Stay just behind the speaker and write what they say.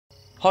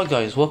Hi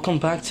guys, welcome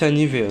back to a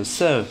new video.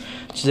 So,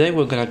 today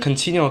we're gonna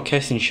continue our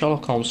case in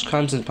Sherlock Holmes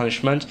Crimes and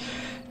Punishment.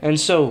 And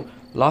so,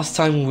 last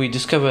time we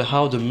discovered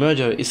how the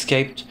murderer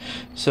escaped.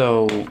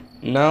 So,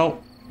 now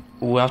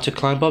we have to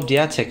climb up the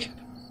attic.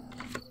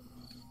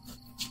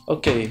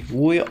 Okay,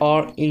 we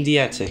are in the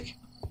attic.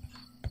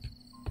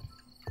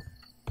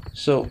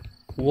 So,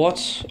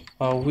 what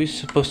are we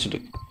supposed to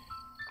do?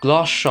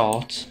 Glass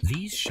shards.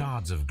 These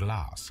shards of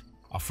glass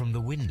are from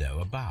the window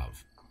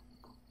above.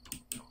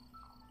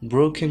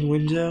 Broken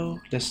window.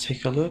 Let's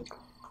take a look.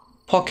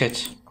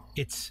 Pocket.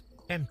 It's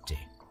empty.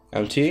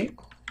 Empty.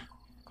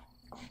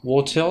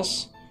 What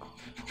else?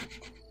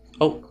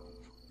 Oh.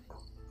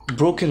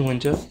 Broken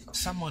window.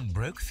 Someone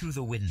broke through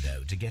the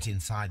window to get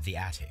inside the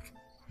attic,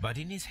 but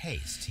in his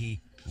haste he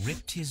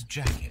ripped his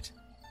jacket.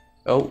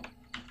 Oh.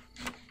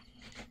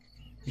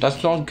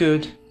 That's not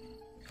good.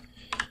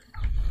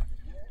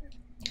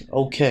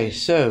 Okay,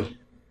 so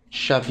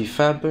shabby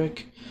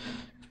fabric,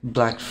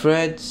 black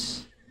threads.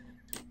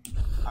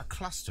 A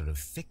cluster of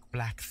thick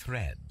black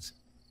threads.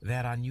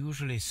 They're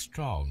unusually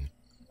strong.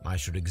 I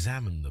should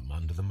examine them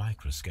under the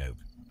microscope.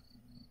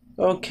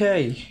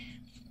 Okay.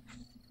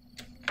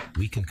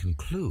 We can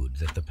conclude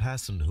that the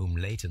person whom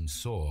Leighton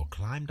saw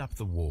climbed up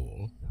the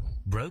wall,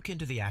 broke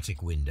into the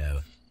attic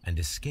window, and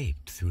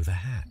escaped through the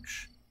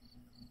hatch.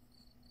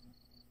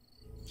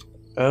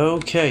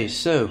 Okay,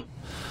 so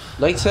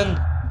Leighton,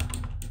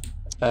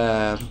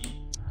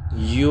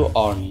 you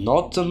are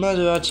not the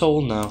murderer at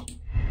all now.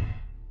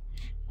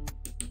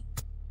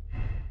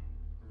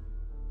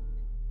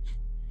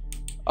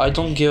 I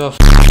don't give a f.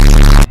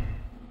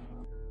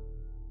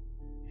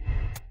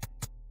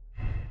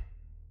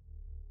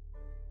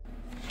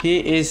 He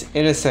is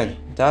innocent,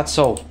 that's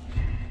all.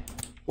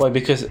 Why?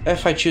 Because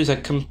if I choose a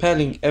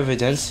compelling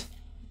evidence...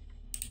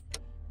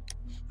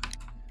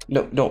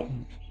 No.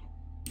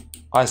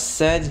 I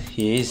said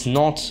he is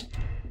not.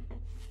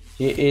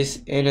 He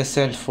is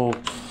innocent for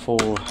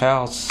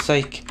health's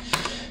sake.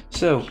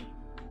 So,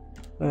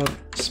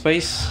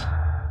 space.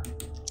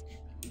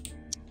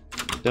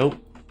 Nope.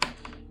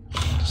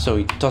 So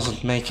it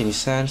doesn't make any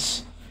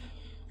sense.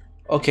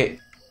 Okay.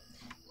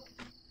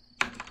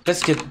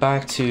 Let's get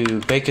back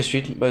to Baker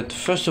Street, but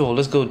first of all,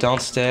 let's go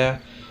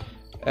downstairs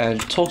and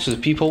talk to the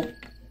people.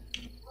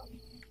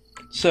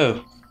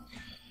 So,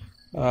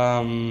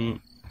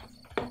 I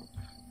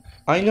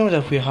know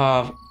that we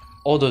have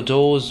other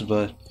doors,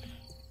 but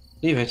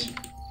leave it.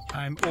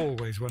 I'm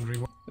always wondering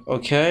what...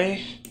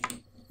 Okay.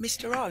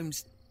 Mr.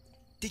 Holmes,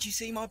 did you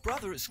see my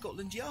brother at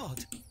Scotland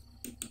Yard?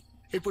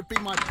 It would be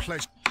my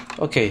pleasure.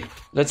 Okay,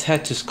 let's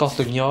head to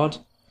Scotland Yard.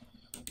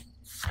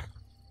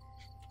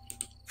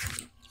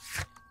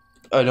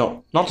 Oh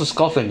no, not to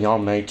Scotland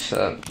Yard, mate.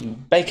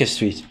 Baker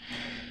Street.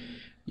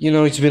 You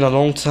know, it's been a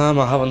long time.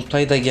 I haven't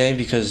played that game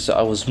because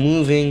I was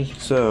moving.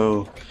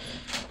 So,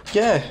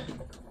 yeah,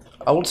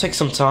 I will take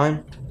some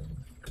time.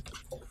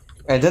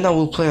 And then I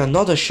will play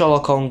another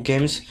Sherlock Holmes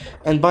games.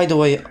 And by the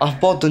way, I've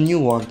bought the new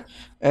one.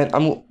 And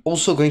I'm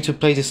also going to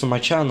play this on my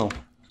channel.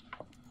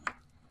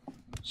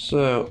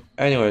 So,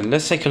 anyway,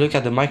 let's take a look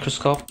at the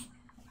microscope.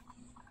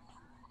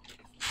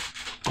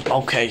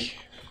 Okay.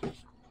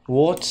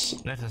 What?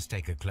 Let us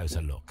take a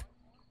closer look.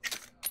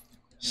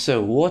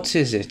 So, what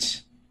is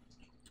it?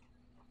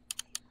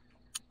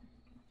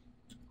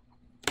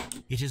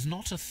 It is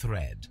not a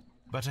thread,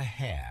 but a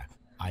hair.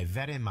 I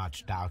very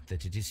much doubt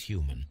that it is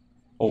human.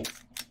 Oh,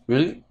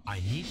 really? I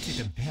need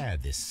to compare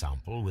this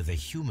sample with a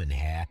human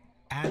hair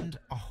and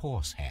a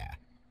horse hair.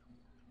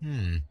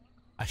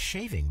 A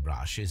shaving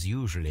brush is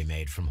usually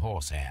made from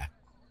horsehair.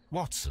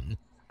 Watson,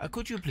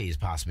 could you please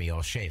pass me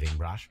your shaving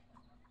brush?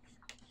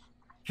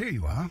 Here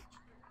you are.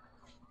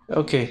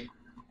 Okay.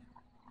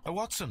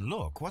 Watson,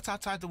 look, what's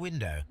outside the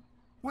window?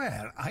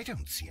 Well, I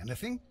don't see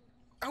anything.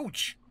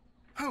 Ouch!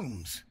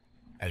 Holmes.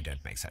 Oh,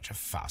 don't make such a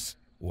fuss.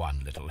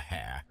 One little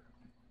hair.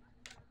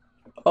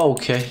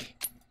 Okay.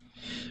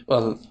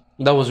 Well,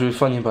 that was really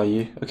funny by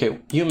you. Okay,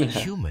 human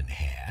hair. Human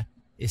hair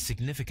is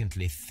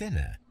significantly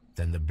thinner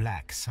than the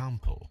black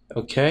sample.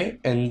 Okay,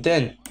 and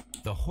then...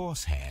 The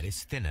horse hair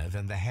is thinner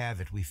than the hair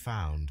that we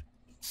found.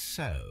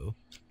 So,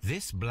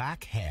 this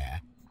black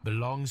hair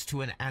belongs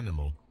to an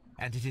animal,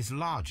 and it is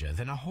larger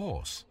than a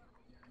horse.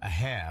 A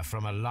hair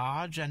from a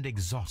large and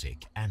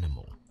exotic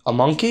animal. A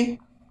monkey?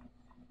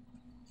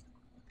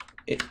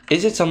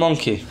 Is it a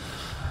monkey?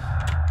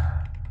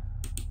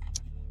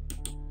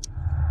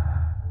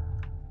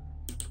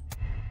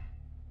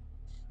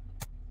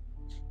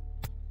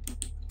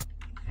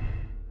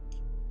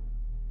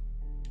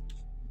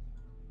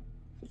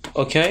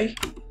 Okay.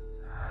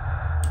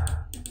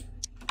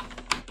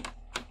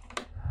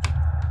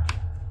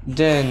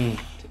 Then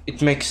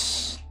it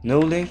makes no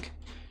link.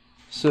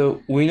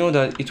 So we know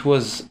that it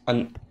was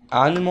an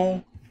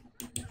animal.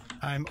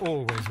 I'm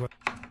always...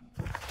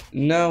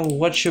 Now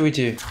what should we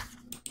do?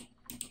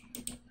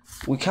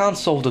 We can't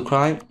solve the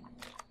crime.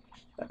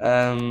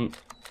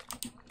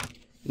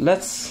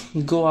 Let's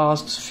go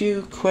ask a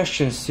few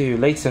questions to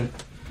Leighton.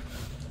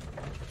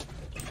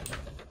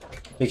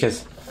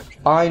 Because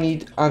I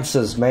need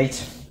answers,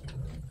 mate.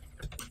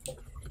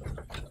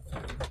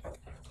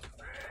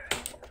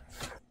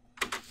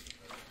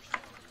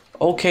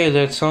 Okay,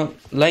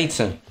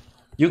 Leighton,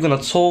 you're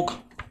gonna talk,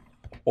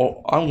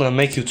 or I'm gonna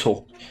make you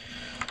talk.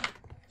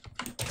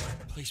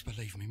 Please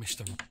believe me,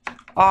 Mr.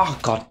 Ah,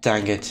 god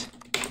dang it.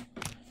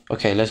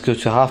 Okay, let's go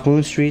to Half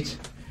Moon Street.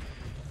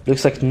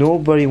 Looks like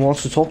nobody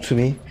wants to talk to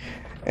me,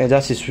 and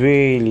that is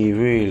really,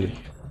 really,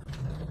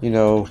 you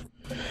know,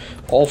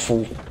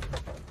 awful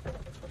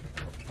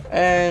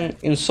and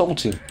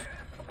insulting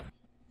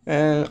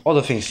and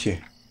other things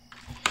here.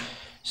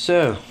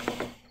 So,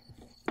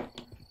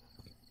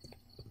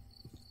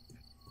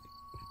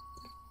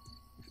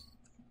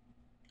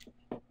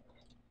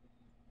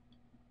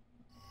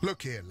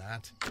 Look here,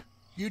 lad.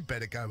 You'd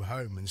better go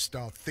home and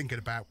start thinking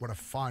about what a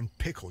fine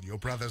pickle your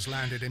brother's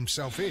landed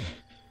himself in.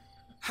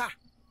 Ha!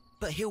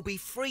 But he'll be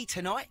free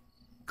tonight,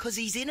 'cause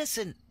he's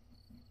innocent.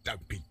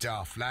 Don't be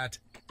daft, lad.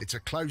 It's a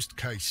closed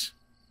case.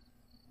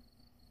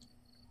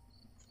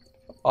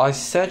 I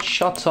said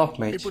shut up,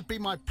 mate. It would be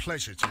my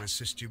pleasure to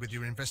assist you with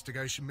your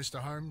investigation,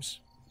 Mr. Holmes.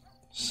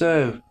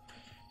 So,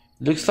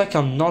 looks like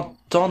I'm not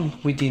done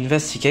with the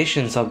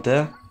investigations up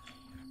there.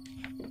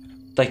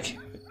 Like,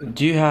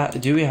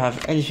 do we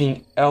have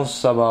anything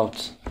else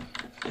about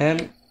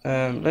him?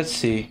 Let's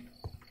see.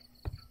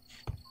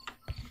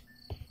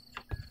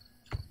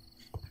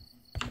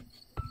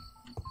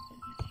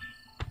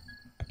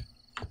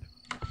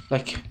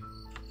 Like,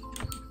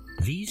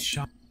 These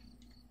sharp.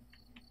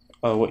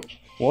 oh wait,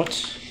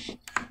 what?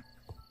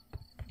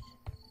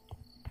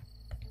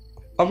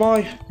 Am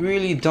I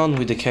really done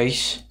with the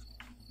case?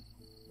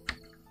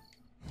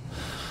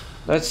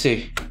 Let's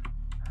see.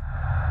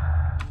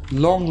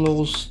 Long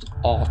lost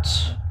art.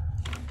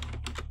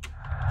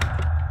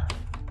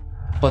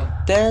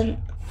 But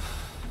then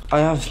I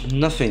have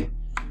nothing.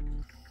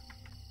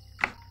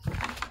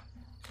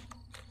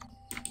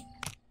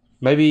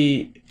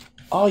 Maybe,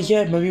 oh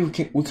yeah, maybe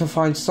we can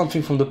find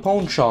something from the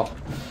pawn shop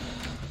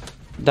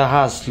that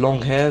has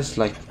long hairs.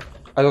 Like,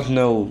 I don't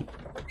know,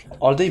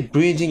 are they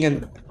breeding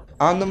an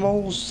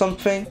animal or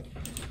something?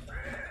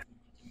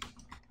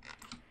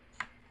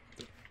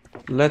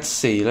 Let's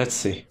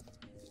see.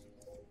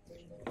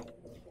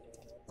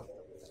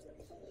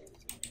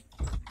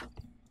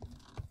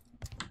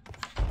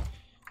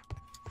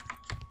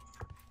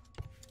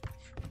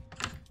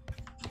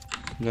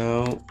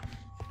 No.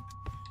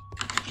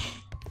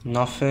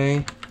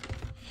 Nothing.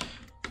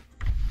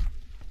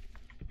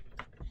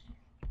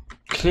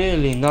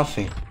 Clearly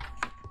nothing.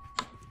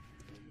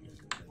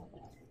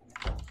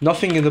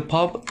 Nothing in the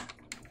pub.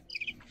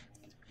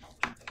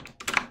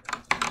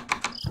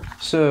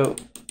 So,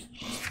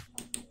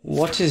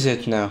 what is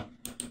it now?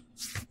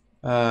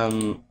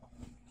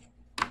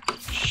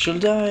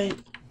 Should I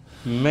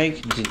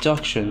make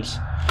deductions?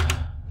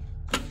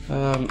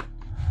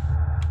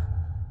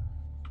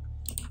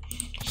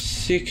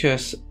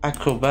 Circus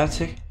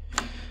acrobatic.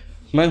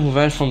 Man who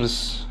went from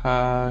this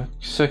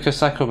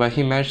circus acrobat,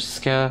 he managed to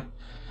scale.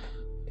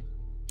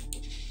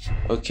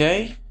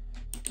 Okay.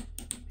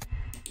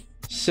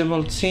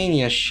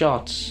 Simultaneous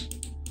shots.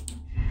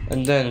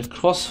 And then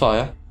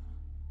crossfire.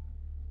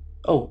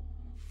 Oh.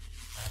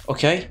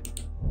 Okay.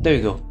 There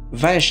we go.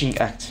 Vanishing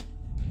act.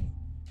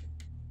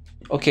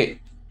 Okay.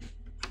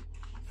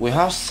 We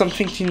have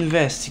something to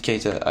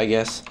investigate, I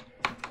guess.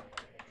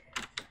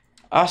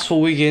 Ask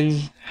for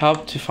Wiggins,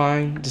 help to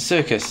find the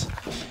circus.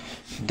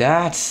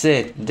 That's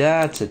it.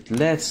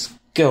 Let's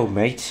go,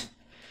 mate.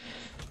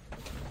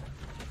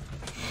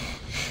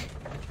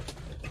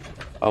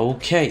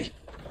 Okay.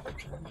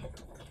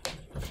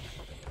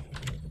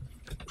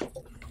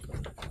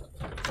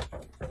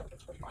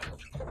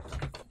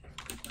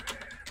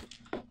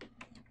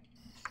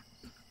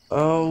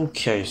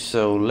 Okay,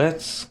 so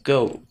let's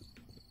go.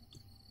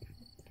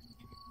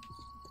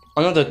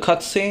 Another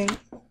cutscene?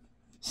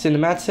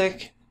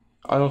 Cinematic?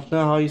 I don't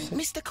know how you say.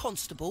 Mr.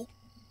 Constable,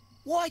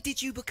 why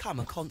did you become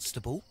a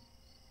constable?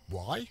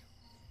 Why?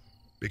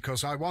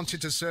 Because I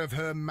wanted to serve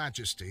Her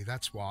Majesty,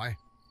 that's why.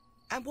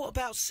 And what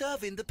about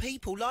serving the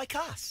people like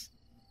us?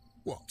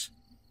 What?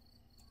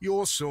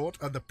 Your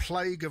sort are the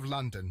plague of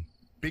London.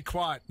 Be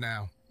quiet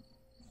now.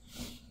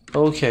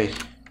 Okay.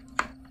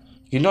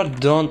 You're not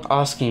done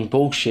asking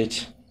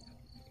bullshit.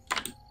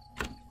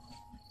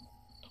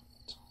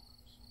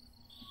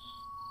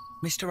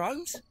 Mr.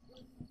 Holmes?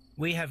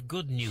 We have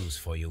good news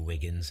for you,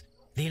 Wiggins.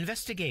 The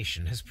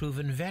investigation has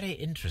proven very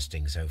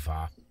interesting so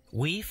far.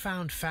 We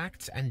found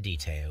facts and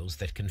details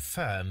that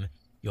confirm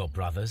your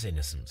brother's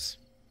innocence.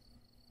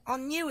 I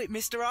knew it,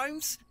 Mr.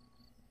 Holmes.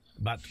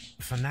 But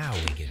for now,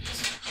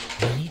 Wiggins,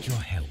 we need your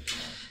help.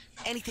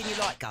 Anything you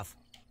like, Gov.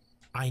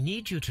 I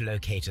need you to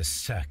locate a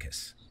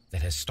circus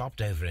that has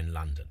stopped over in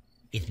London.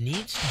 It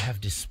needs to have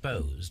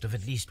disposed of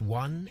at least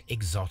one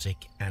exotic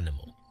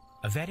animal,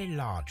 a very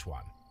large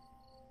one.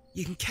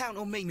 You can count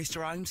on me,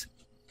 Mr. Holmes.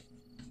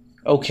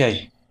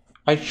 Okay.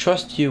 I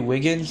trust you,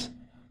 Wiggins.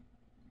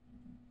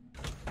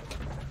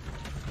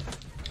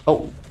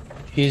 Oh,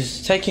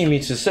 he's taking me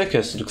to the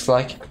circus, looks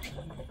like.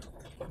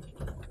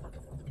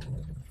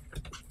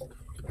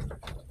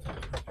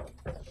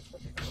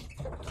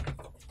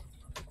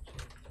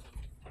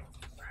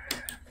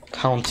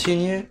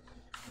 Continue.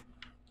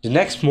 The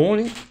next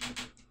morning?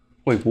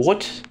 Wait,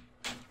 what?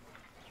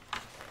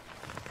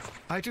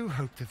 I do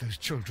hope that those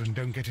children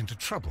don't get into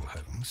trouble,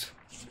 Holmes.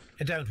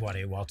 Don't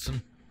worry,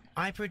 Watson.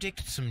 I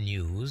predict some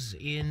news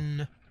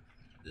in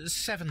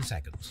 7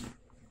 seconds.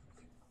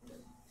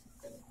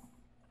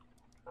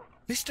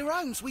 Mr.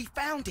 Holmes, we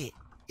found it.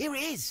 Here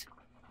it is.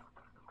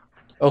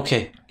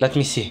 Okay, let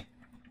me see.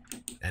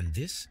 And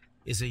this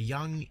is a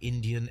young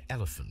Indian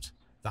elephant,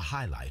 the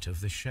highlight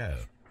of the show.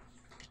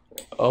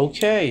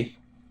 Okay.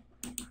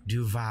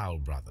 Duval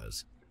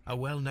Brothers, a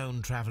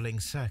well-known traveling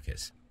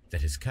circus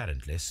that is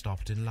currently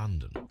stopped in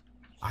London.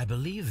 I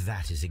believe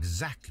that is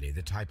exactly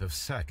the type of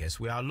circus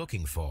we are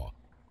looking for.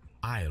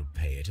 I'll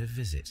pay it a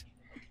visit.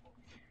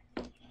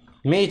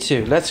 Me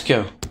too, let's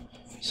go.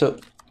 So,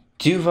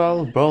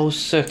 Duval Bros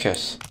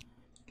Circus.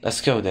 Let's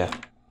go there.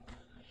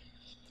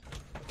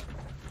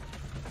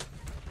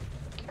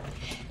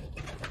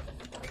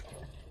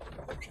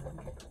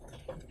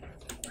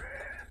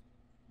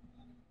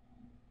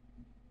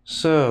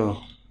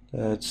 So,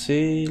 let's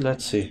see.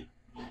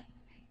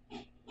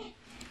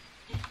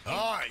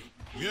 Hi,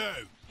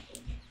 you!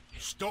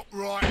 Stop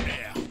right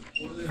there.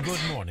 Good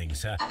morning,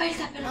 sir.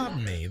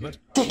 Pardon me, but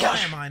why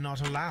am I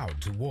not allowed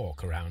to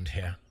walk around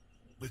here?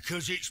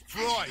 Because it's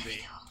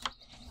private.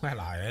 Well,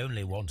 I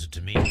only wanted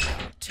to meet the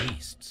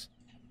artistes.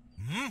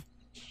 Hmm?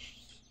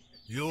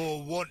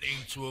 You're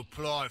wanting to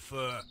apply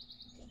for...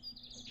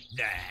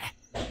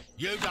 Nah.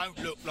 You don't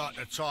look like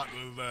the type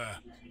of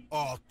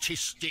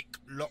artistic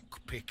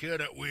lockpicker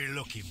that we're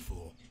looking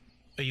for.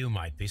 You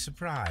might be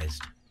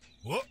surprised.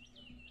 What?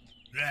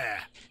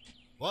 Nah.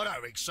 I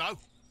don't think so.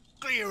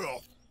 Clear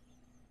off.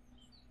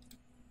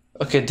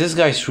 Okay, this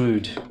guy's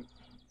rude.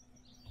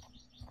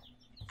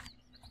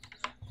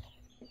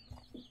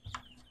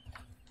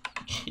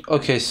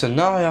 Okay, so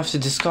now I have to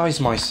disguise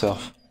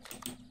myself.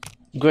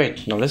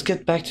 Great, now let's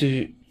get back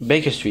to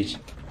Baker Street.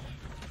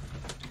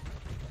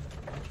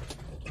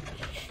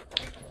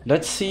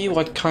 Let's see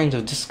what kind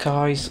of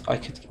disguise I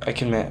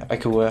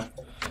could wear.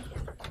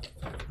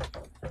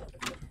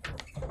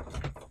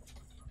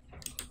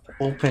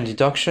 Open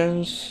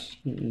deductions.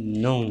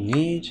 No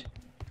need.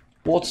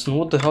 Watson,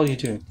 what the hell are you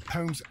doing?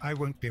 Holmes, I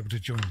won't be able to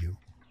join you.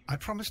 I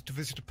promised to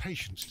visit a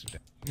patient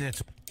today.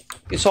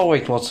 It's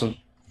alright, Watson.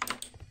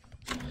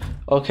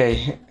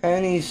 Okay,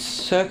 any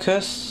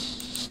circus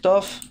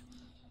stuff?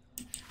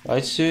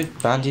 White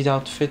suit, bandit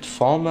outfit,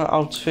 farmer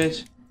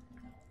outfit.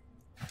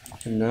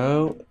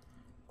 No.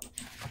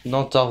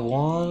 Not that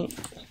one.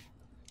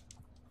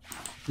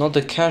 Not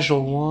the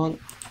casual one.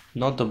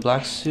 Not the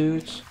black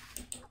suit.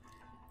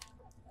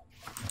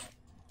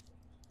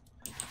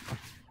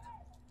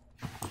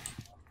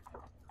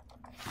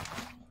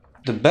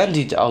 The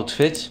bandit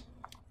outfit.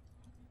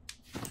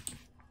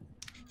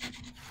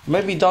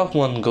 Maybe that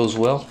one goes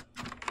well.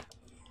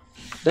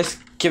 Let's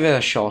give it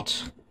a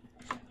shot.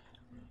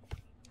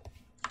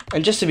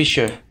 And just to be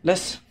sure,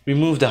 let's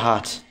remove the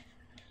hat.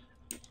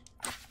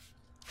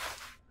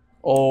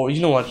 Or you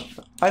know what?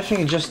 I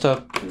think it's just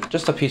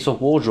a piece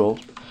of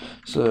wardrobe.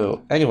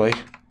 So anyway,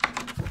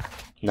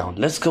 now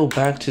let's go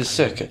back to the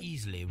circuit.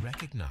 Easily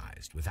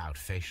recognized without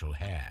facial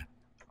hair.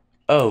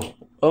 Oh,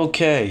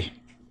 okay.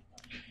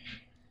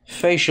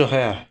 Facial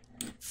hair.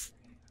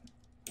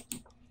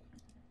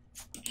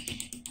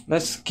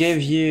 Let's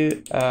give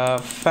you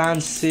a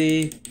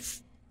fancy,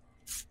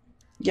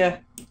 a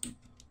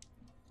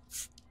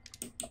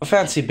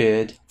fancy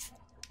beard.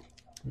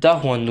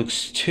 That one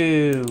looks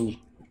too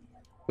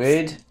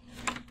weird.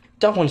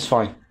 That one's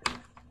fine.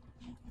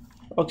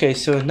 Okay,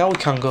 so now we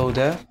can go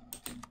there.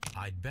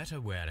 I'd better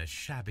wear a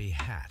shabby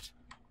hat.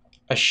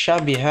 A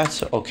shabby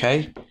hat,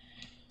 okay.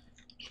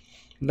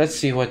 Let's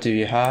see, what do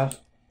you have?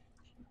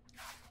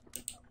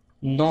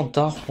 Not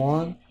that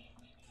one.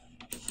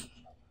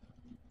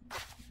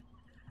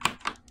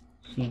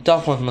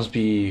 That one must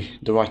be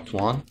the right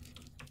one.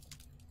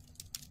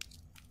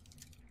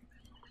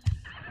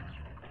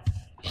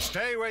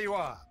 Stay where you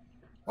are.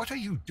 What are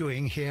you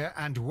doing here,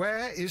 and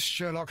where is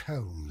Sherlock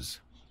Holmes?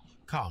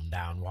 Calm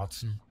down,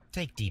 Watson.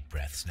 Take deep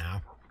breaths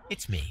now.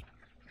 It's me.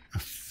 Oh,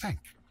 thank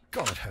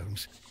God,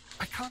 Holmes.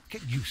 I can't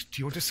get used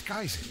to your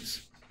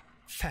disguises.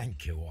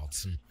 Thank you,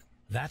 Watson.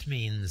 That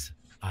means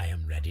I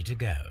am ready to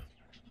go.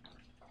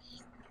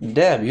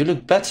 Damn, you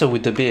look better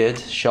with the beard,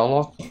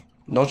 Sherlock.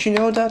 Don't you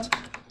know that?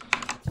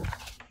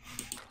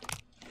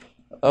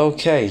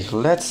 Okay,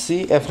 let's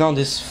see if now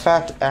this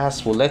fat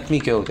ass will let me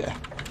go there.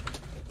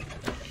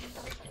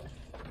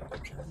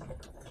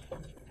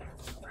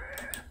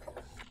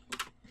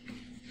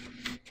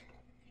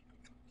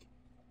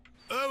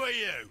 Who are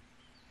you?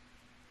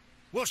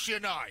 What's your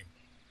name?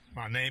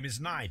 My name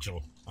is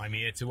Nigel. I'm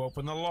here to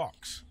open the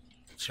locks.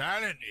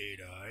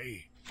 Talented, eh?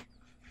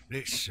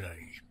 Let's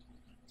see.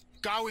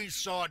 Go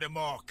inside the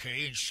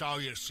marquee and show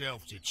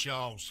yourself to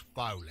Charles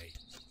Foley.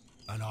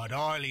 And I'd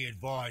highly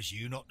advise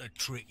you not to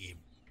trick him.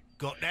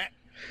 Got that?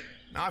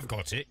 I've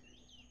got it.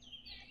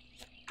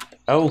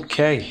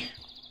 Okay.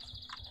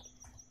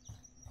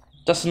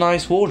 That's a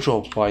nice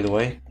wardrobe, by the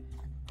way.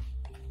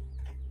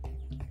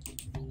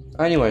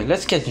 Anyway,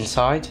 let's get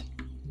inside.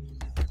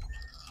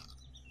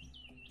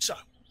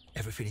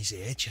 Everything is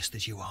here, just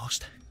as you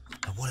asked.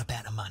 And what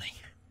about the money?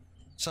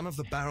 Some of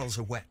the barrels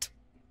are wet.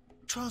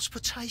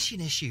 Transportation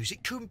issues,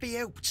 it couldn't be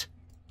helped.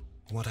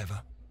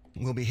 Whatever.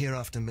 We'll be here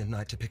after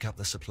midnight to pick up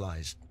the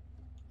supplies.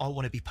 I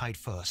want to be paid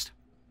first.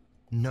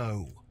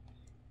 No.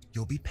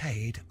 You'll be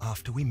paid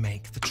after we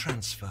make the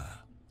transfer,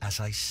 as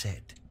I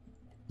said.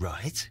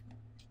 Right?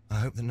 I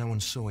hope that no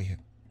one saw you.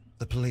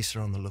 The police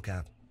are on the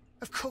lookout.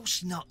 Of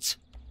course not.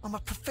 I'm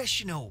a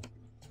professional.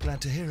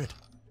 Glad to hear it.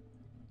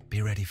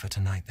 Be ready for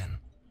tonight, then.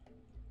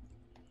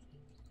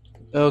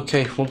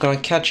 Okay, we're gonna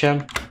catch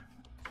him.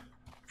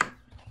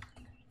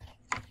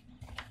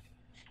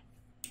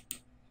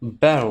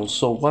 Barrel,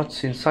 so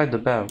what's inside the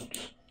barrel?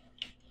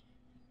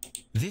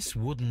 This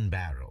wooden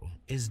barrel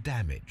is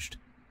damaged.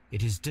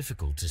 It is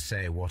difficult to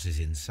say what is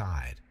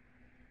inside.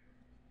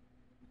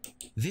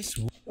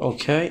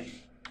 Okay.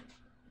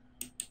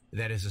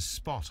 There is a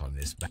spot on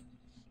this barrel.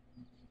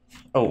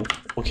 Oh,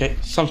 okay,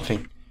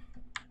 something.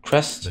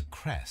 Crest? The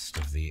crest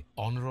of the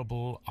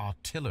Honorable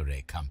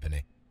Artillery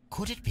Company.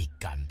 Could it be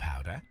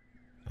gunpowder?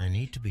 I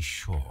need to be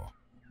sure.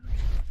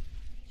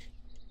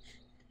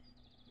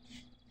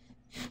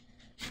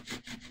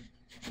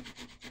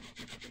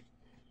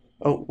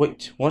 Oh,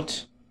 wait,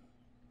 what?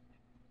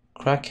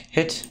 Crack,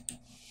 hit.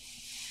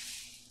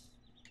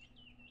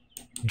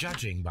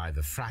 Judging by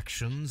the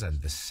fractions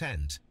and the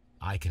scent,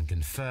 I can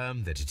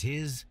confirm that it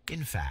is,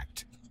 in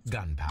fact,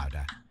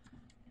 gunpowder.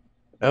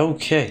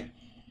 Okay.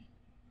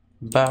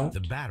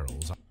 The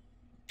barrels are...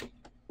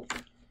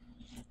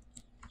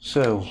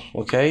 So,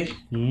 okay,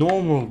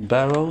 normal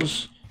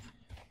barrels.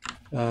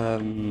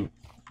 Now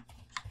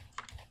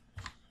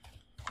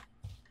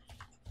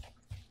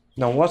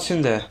what's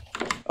in there?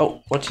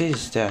 Oh, what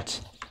is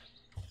that?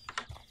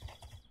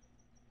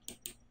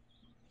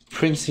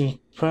 Printing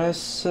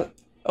press.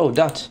 Oh,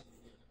 that.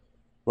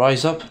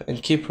 Rise up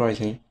and keep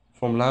rising.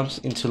 From lambs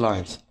into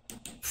lions.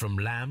 From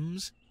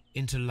lambs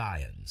into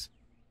lions.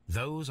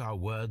 Those are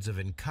words of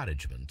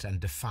encouragement and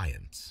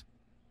defiance.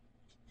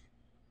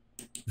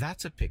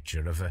 That's a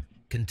picture of a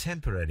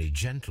contemporary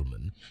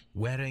gentleman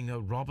wearing a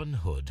Robin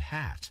Hood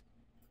hat.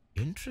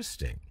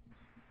 Interesting.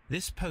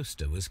 This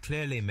poster was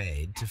clearly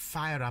made to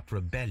fire up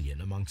rebellion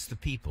amongst the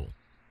people.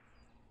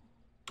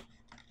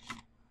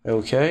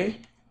 Okay.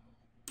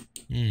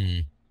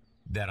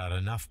 There are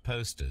enough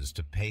posters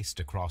to paste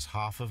across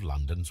half of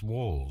London's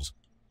walls.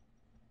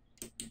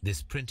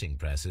 This printing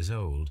press is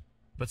old,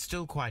 but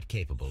still quite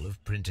capable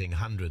of printing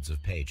hundreds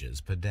of pages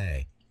per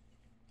day.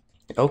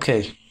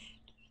 Okay.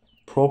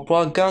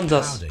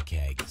 Propaganda. Powder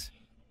kegs,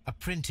 a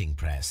printing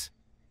press,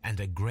 and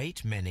a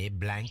great many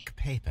blank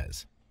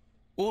papers.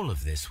 All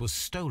of this was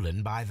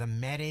stolen by the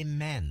Merry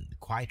Men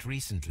quite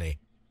recently.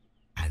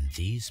 And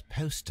these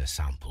poster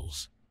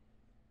samples.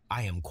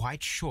 I am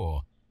quite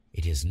sure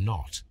it is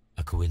not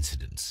a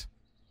coincidence.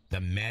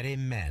 The Merry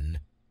Men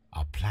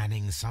are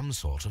planning some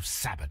sort of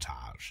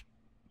sabotage.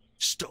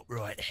 Stop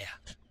right here.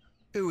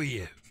 Who are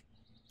you?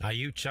 Are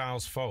you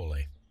Charles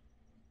Foley?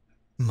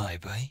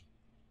 Maybe.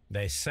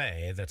 They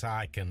say that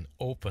I can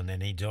open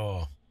any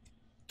door.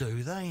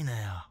 Do they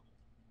now?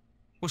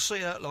 We'll see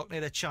that lock near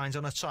the chains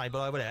on the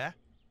table over there.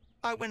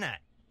 Open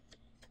that.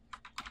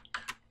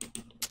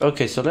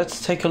 Okay, so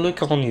let's take a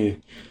look on you.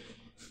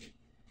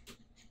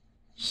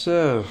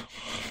 So,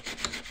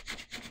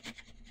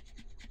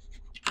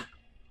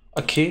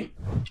 a key,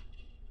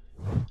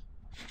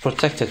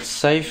 protected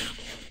safe,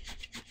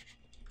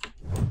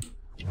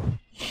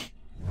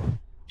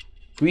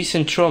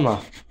 recent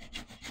trauma.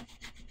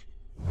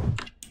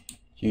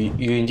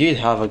 You indeed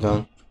have a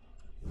gun.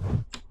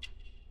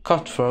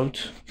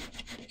 Cutthroat.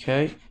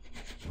 Okay.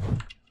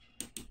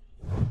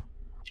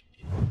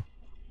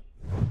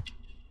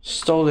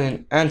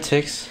 Stolen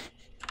antics.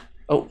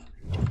 Oh.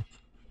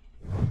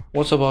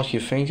 What about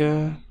your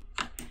finger?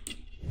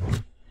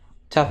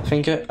 Tap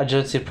finger,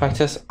 agility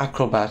practice,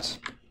 acrobat.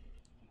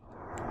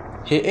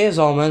 He is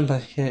our man,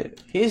 but he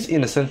is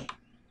innocent.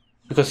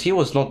 Because he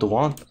was not the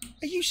one.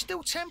 Are you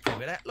still tampering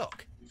with that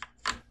lock?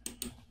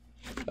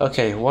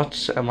 Okay,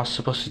 what am I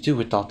supposed to do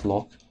with that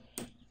lock?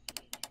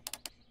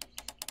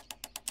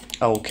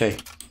 Okay.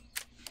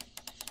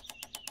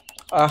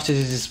 I have to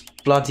do this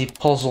bloody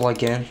puzzle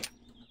again.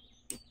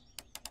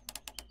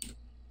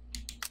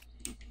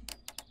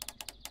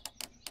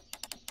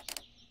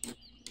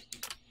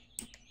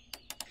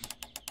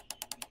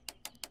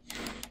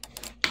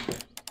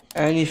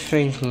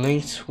 Anything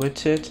linked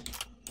with it?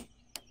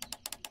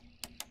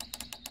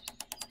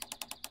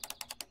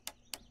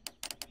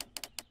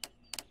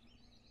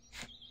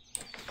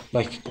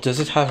 Like, does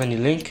it have any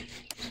link?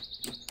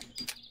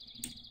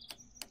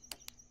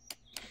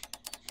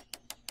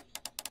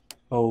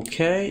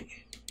 Okay.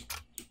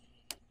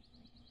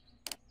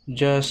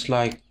 Just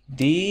like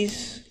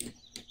these.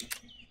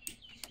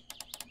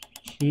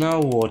 Now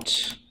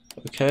what?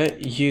 Okay,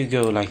 you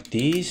go like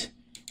these.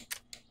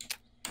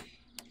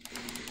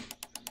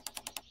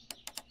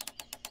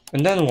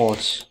 And then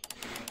what?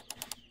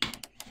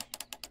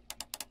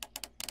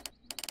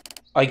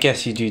 I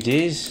guess you do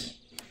this.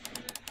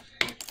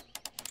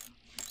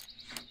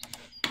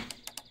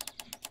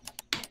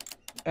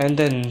 And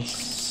then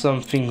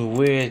something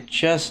weird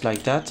just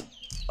like that.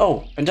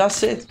 Oh, and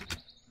that's it.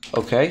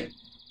 Okay.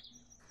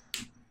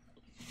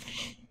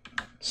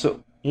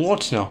 So,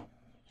 what now?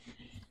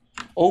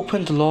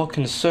 Open the lock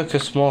in the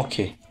circus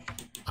marquee.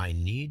 I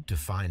need to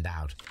find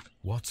out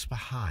what's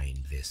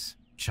behind this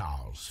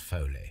Charles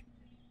Foley.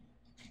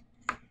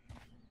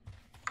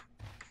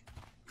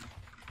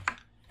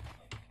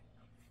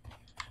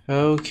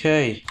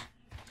 Okay.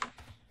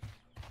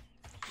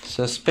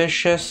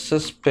 Suspicious,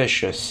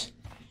 suspicious.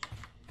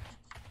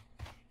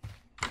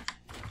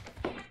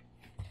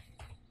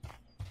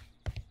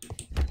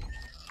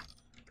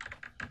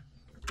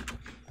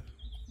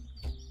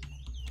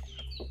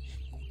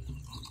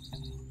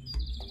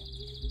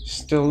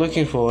 Still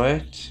looking for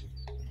it.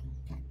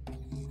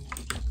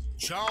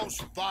 Charles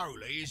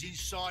Foley is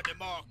inside the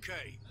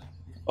marquee.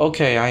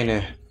 Okay, I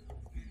know.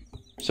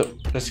 So,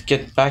 let's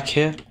get back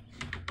here.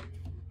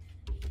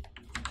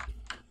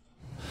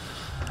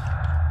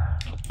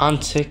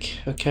 Antique,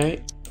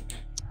 okay.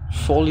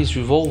 Foley's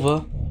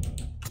revolver.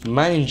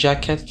 Man in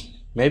jacket.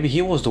 Maybe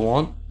he was the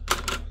one.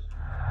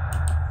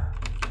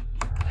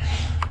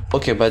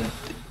 Okay, but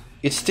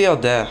it's still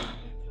there.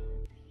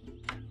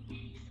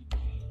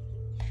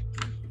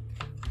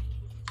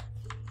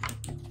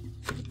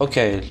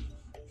 Okay.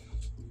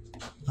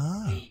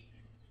 Oh.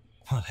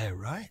 Well, they're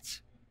right.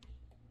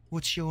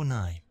 What's your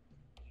name?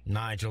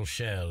 Nigel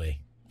Shirley,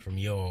 from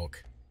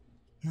York.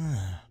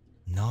 Ah,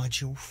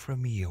 Nigel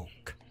from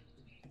York.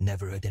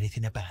 Never heard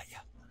anything about you.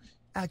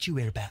 How'd you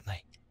hear about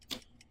me?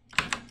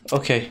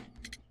 Okay.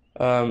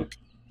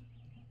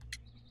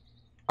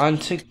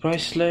 Antique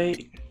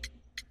bracelet.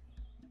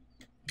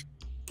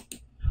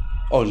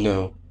 Oh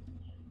no.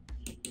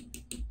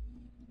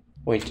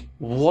 Wait,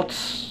 what?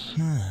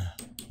 Ah,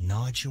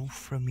 Nigel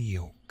from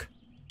York.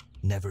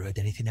 Never heard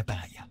anything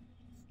about you.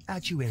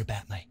 How'd you hear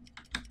about me?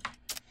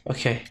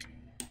 Okay.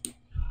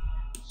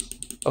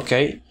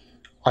 Okay.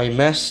 I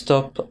messed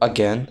up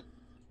again.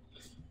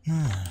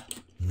 Ah,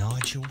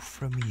 Nigel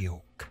from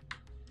York.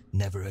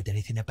 Never heard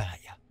anything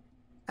about you.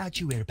 How'd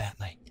you hear about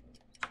me?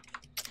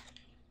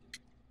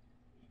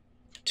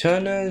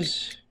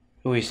 Turner's?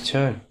 Who is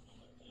Turn?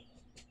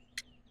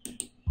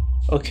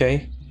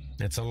 Okay.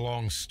 It's a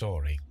long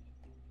story.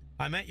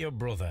 I met your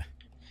brother,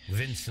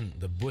 Vincent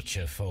the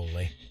Butcher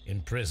Foley,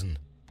 in prison.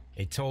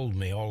 He told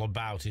me all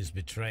about his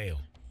betrayal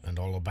and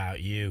all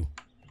about you.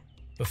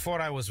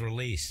 Before I was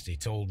released, he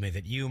told me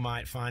that you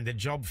might find a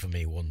job for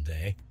me one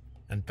day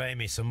and pay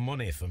me some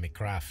money for me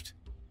craft.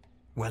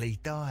 Well, he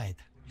died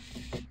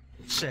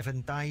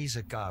 7 days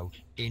ago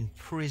in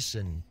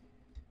prison.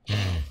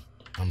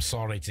 I'm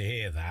sorry to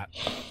hear that.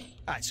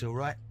 That's all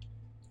right.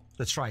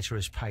 The traitor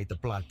has paid the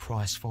blood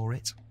price for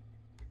it.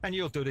 And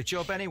you'll do the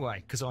job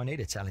anyway, because I need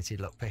a talented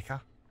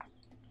lockpicker.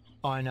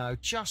 I know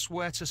just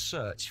where to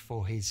search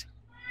for his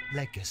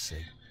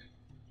legacy.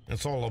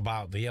 It's all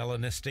about the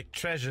Hellenistic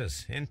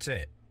treasures, isn't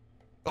it?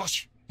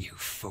 Gosh, you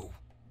fool.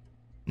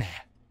 Now,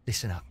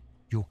 listen up.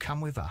 You'll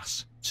come with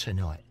us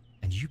tonight,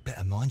 and you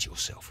better mind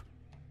yourself.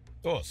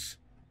 Us?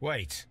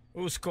 Wait,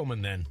 who's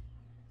coming then?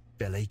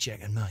 Billy,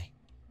 Jack and me.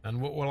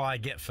 And what will I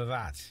get for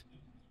that?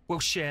 We'll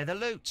share the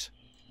loot.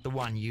 The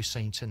one you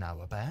seem to know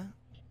about.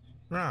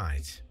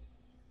 Right.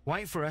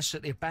 Wait for us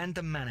at the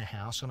abandoned manor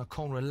house on the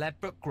corner of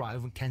Ladbroke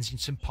Grove and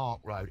Kensington Park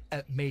Road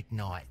at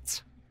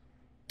midnight.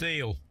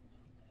 Deal.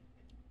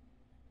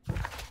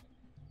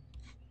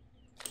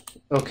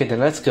 Okay, then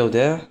let's go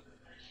there.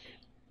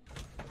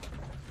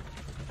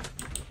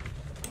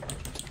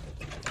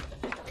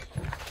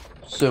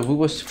 So we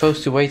were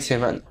supposed to wait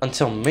him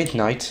until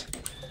midnight.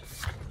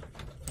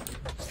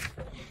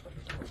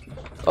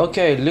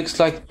 Okay, looks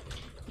like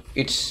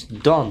it's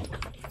done.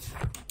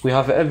 We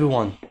have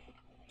everyone.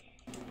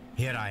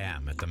 Here I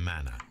am at the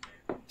manor.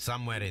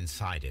 Somewhere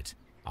inside it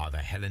are the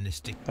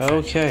Hellenistic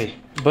treasures. Okay,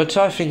 but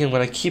I think I'm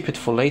gonna keep it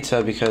for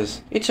later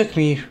because it took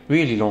me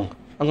really long.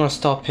 I'm gonna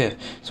stop here.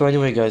 So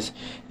anyway guys,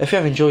 if you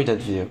have enjoyed that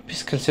video,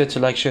 please consider to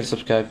like, share and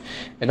subscribe,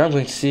 and I'm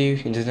going to see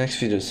you in the next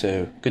video,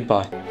 so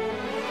goodbye.